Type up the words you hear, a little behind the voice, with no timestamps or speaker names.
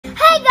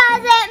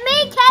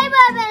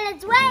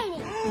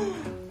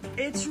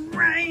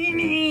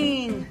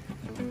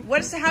How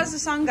does the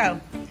song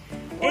go?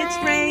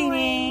 It's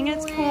raining,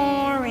 it's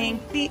pouring,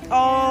 the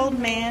old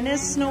man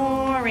is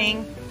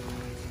snoring.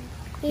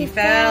 He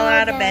fell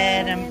out of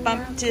bed and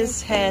bumped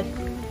his head.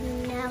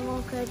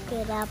 Never could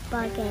get up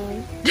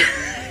again.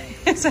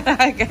 That's how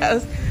it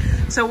goes.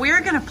 So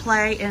we're gonna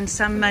play in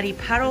some muddy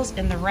puddles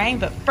in the rain,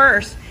 but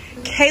first,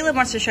 Caleb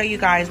wants to show you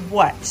guys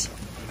what?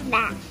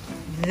 That.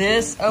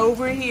 This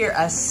over here,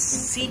 a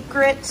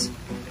secret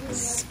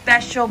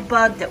special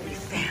bug that we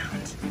found.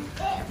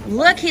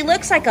 Look, he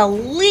looks like a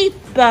leaf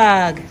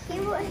bug.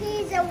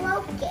 He's a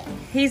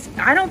locust.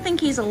 I don't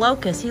think he's a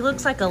locust. He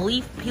looks like a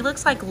leaf. He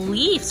looks like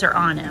leaves are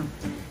on him.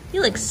 He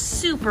looks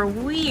super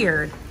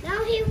weird.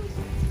 No, he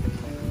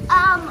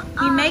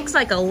makes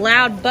like a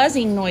loud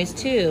buzzing noise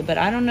too, but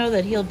I don't know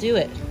that he'll do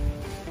it.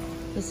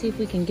 Let's see if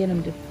we can get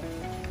him to.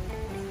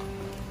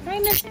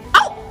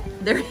 Oh,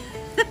 there.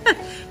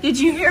 Did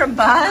you hear a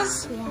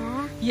buzz?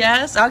 Yeah.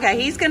 Yes.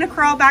 Okay, he's gonna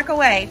crawl back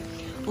away.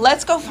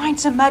 Let's go find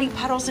some muddy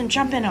puddles and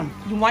jump in them.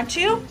 You want to?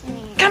 Yeah.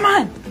 Come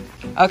on.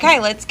 Okay,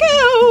 let's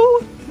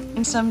go.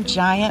 In some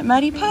giant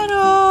muddy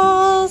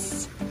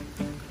puddles.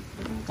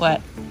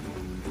 What?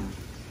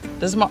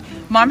 Does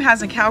Mom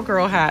has a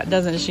cowgirl hat,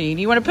 doesn't she?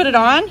 Do you want to put it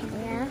on?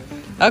 Yeah.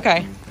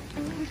 Okay.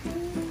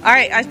 All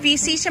right, I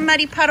see some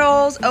muddy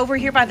puddles over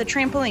here by the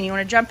trampoline. You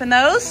want to jump in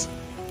those?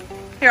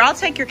 Here, I'll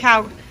take your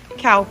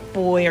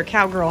cowboy or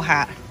cowgirl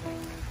hat.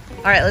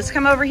 All right, let's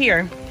come over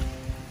here.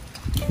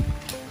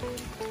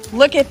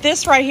 Look at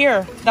this right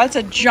here. That's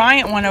a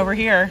giant one over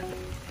here.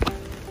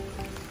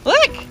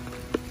 Look.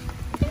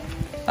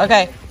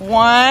 Okay,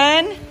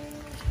 1,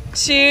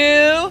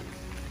 2,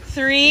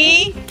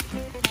 3.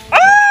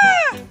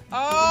 Ah!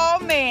 Oh,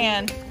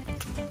 man.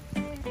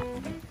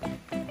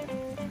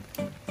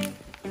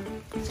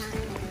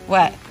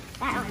 What?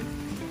 That one.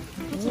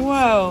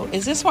 Whoa,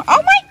 is this one?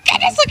 Oh my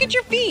goodness, look at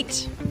your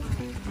feet.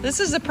 This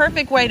is the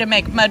perfect way to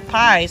make mud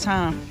pies,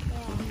 huh? Yeah.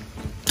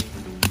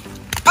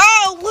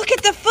 Oh, look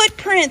at the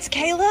footprints,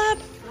 Caleb.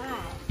 Wow.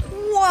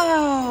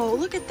 Whoa,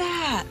 look at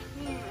that.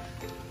 Yeah.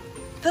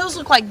 Those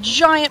look like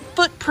giant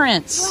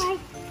footprints. What?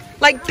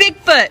 Like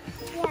Bigfoot.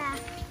 Yeah.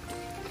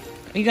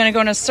 Are you gonna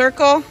go in a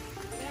circle? Yeah.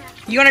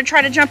 You wanna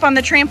try to jump on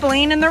the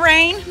trampoline in the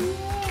rain?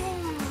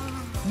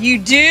 Yeah. You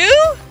do?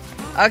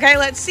 Okay,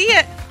 let's see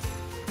it.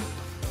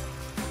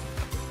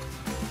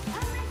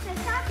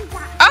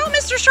 Oh,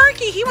 Mr.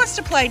 Sharky, he wants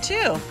to play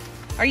too.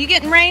 Are you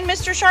getting rain,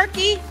 Mr.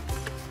 Sharky?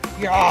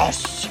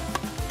 Yes,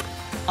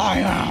 I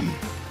am.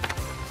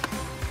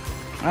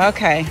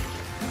 Okay.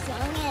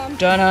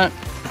 Donut,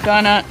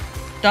 donut,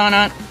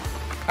 donut.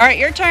 All right,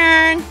 your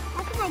turn.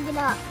 How can I get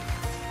up?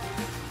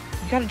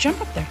 You gotta jump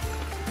up there.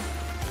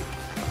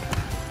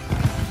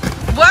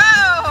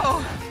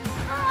 Whoa!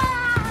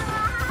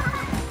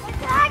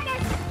 It's like a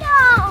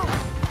stone.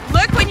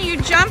 Look when you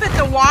jump at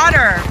the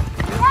water.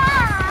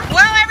 Yeah.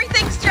 Whoa,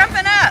 everything's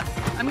jumping up.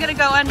 I'm gonna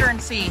go under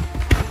and see.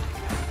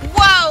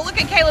 Whoa, look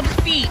at Caleb's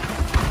feet.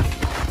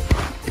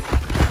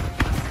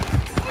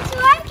 It's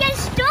like a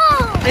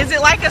stone. Is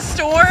it like a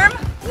storm?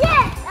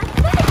 Yeah, a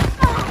big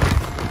stone.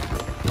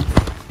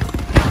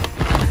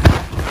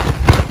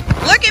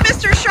 Look at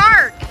Mr.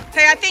 Shark.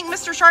 Hey, I think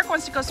Mr. Shark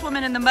wants to go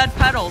swimming in the mud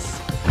puddles.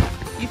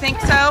 You think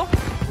so?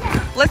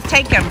 Yeah. Let's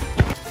take him.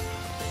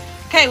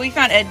 Okay, we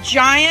found a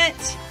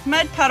giant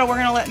mud puddle. We're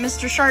gonna let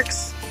Mr.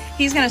 Shark's,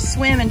 he's gonna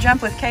swim and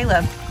jump with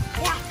Caleb.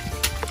 Yeah.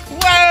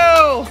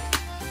 Whoa!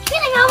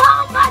 Getting a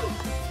lot of mud.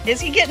 Is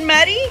he getting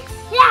muddy?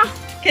 Yeah.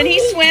 Can he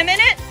swim in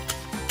it?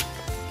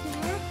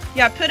 Yeah.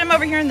 Yeah, put him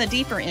over here in the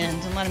deeper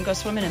end and let him go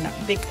swimming in that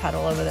big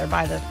puddle over there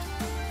by the,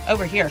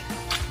 over here.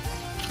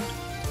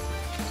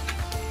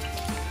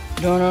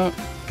 Donut,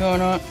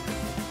 donut,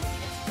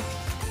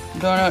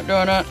 donut,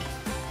 donut.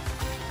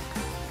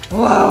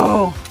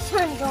 Whoa!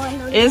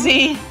 Is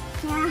he?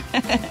 Yeah.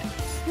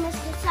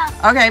 Mr. Shark.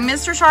 Okay,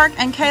 Mr. Shark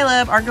and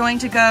Caleb are going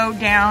to go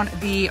down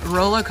the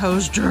roller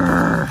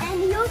coaster.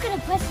 And you're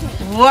gonna push me.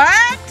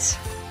 What?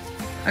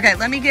 Okay,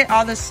 let me get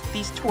all these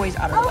toys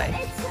out of the way.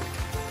 It's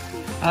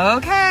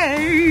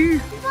Okay. a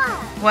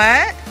bug.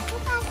 What? It's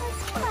like a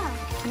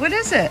squirrel. What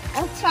is it?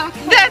 A truck.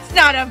 That's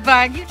not a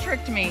bug. You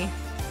tricked me.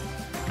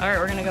 All right,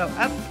 we're gonna go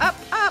up, up,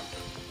 up.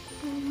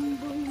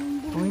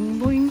 Boing,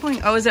 boing,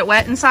 boing. Oh, is it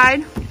wet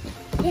inside?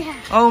 Yeah.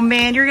 Oh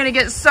man, you're gonna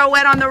get so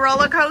wet on the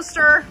roller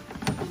coaster.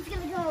 He's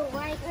gonna go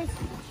right with.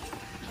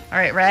 All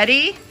right,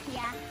 ready?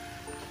 Yeah.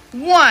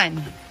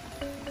 1,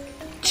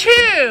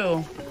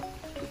 2,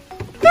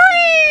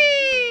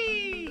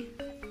 3.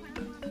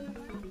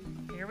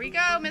 Here we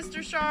go,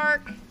 Mr.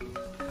 Shark.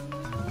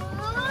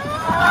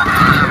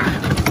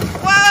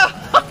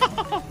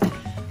 Whoa!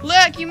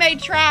 Look, you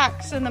made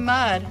tracks in the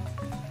mud.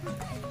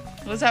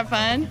 Was that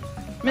fun?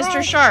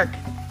 Mr. Shark,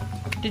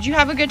 did you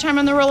have a good time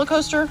on the roller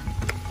coaster?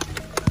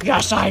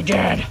 Yes, I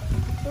did.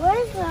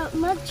 Where's the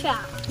mud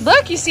trap?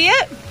 Look, you see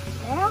it?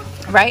 Yeah.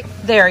 Right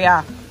there,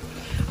 yeah.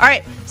 All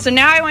right, so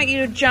now I want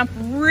you to jump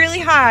really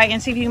high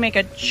and see if you can make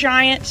a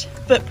giant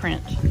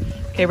footprint.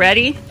 Okay,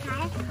 ready?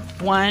 Okay.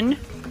 1,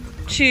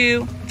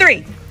 2,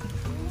 3.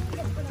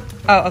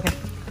 Oh, okay.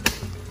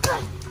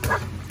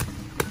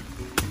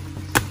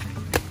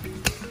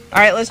 All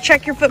right, let's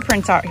check your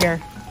footprints out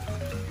here.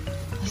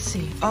 Let's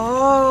see.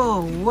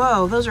 Oh,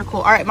 whoa, those are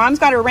cool. All right, Mom's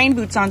got her rain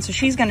boots on, so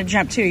she's gonna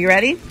jump too. You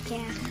ready? Yeah.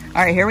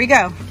 All right, here we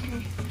go.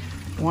 Okay.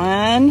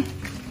 1,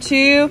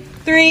 2,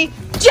 3,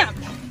 jump.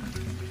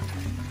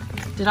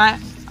 Did I?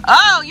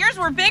 Oh, yours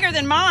were bigger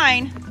than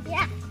mine.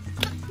 Yeah.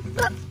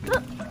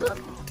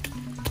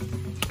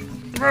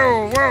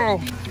 Whoa, whoa.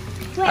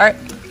 Wait, All right.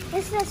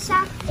 This is a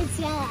shop. It's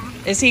yellow.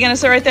 Is he gonna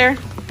sit right there?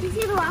 He's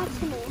gonna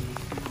watch me.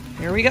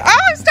 Here we go. Oh,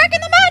 I'm stuck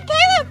in the mud,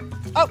 Caleb.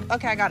 Oh,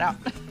 okay, I got out.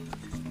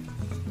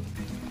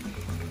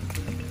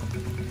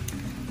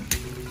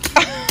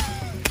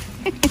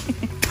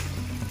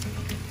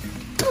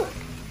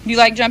 You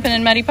like jumping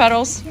in muddy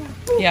puddles?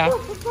 Yeah.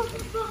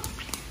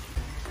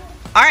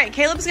 All right,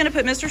 Caleb's gonna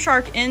put Mr.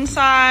 Shark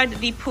inside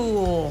the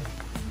pool.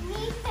 Me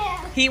too.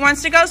 He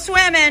wants to go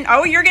swimming.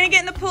 Oh, you're gonna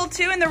get in the pool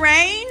too in the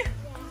rain?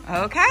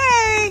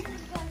 Okay.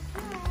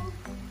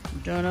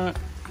 Donut,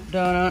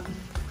 donut,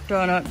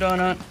 donut,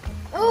 donut.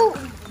 Oh.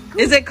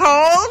 Is it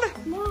cold?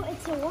 No,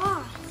 it's a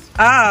wasp.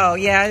 Oh,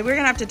 yeah, we're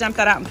gonna have to dump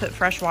that out and put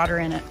fresh water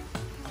in it.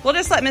 We'll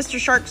just let Mr.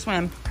 Shark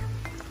swim.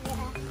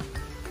 Yeah.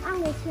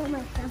 I'm gonna swim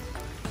myself.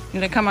 You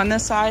gonna come on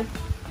this side?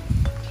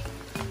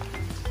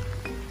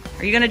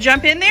 Are you gonna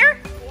jump in there?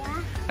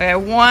 Yeah. Okay,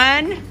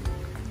 1,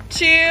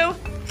 2,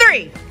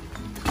 3.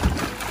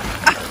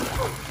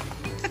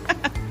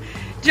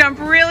 Jump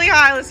really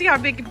high. Let's see how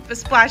big a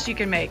splash you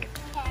can make.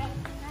 Okay.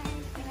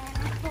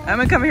 I'm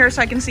gonna come here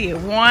so I can see you.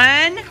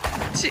 1,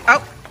 2,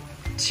 oh,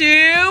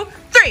 2,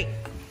 3.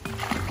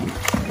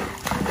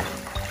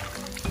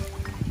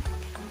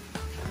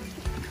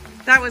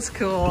 That was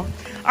cool.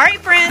 All right,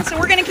 friends, so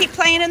we're gonna keep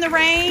playing in the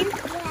rain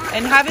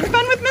and having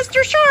fun with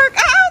Mr. Shark.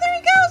 Oh, there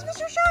he goes,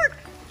 Mr. Shark.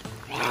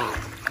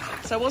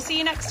 So we'll see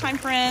you next time,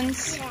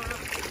 friends.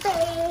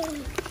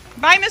 Bye.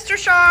 Bye, Mr.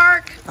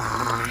 Shark.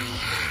 Bye.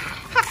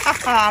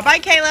 Bye,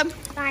 Caleb.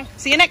 Bye.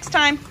 See you next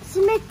time. See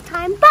you next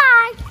time. Bye.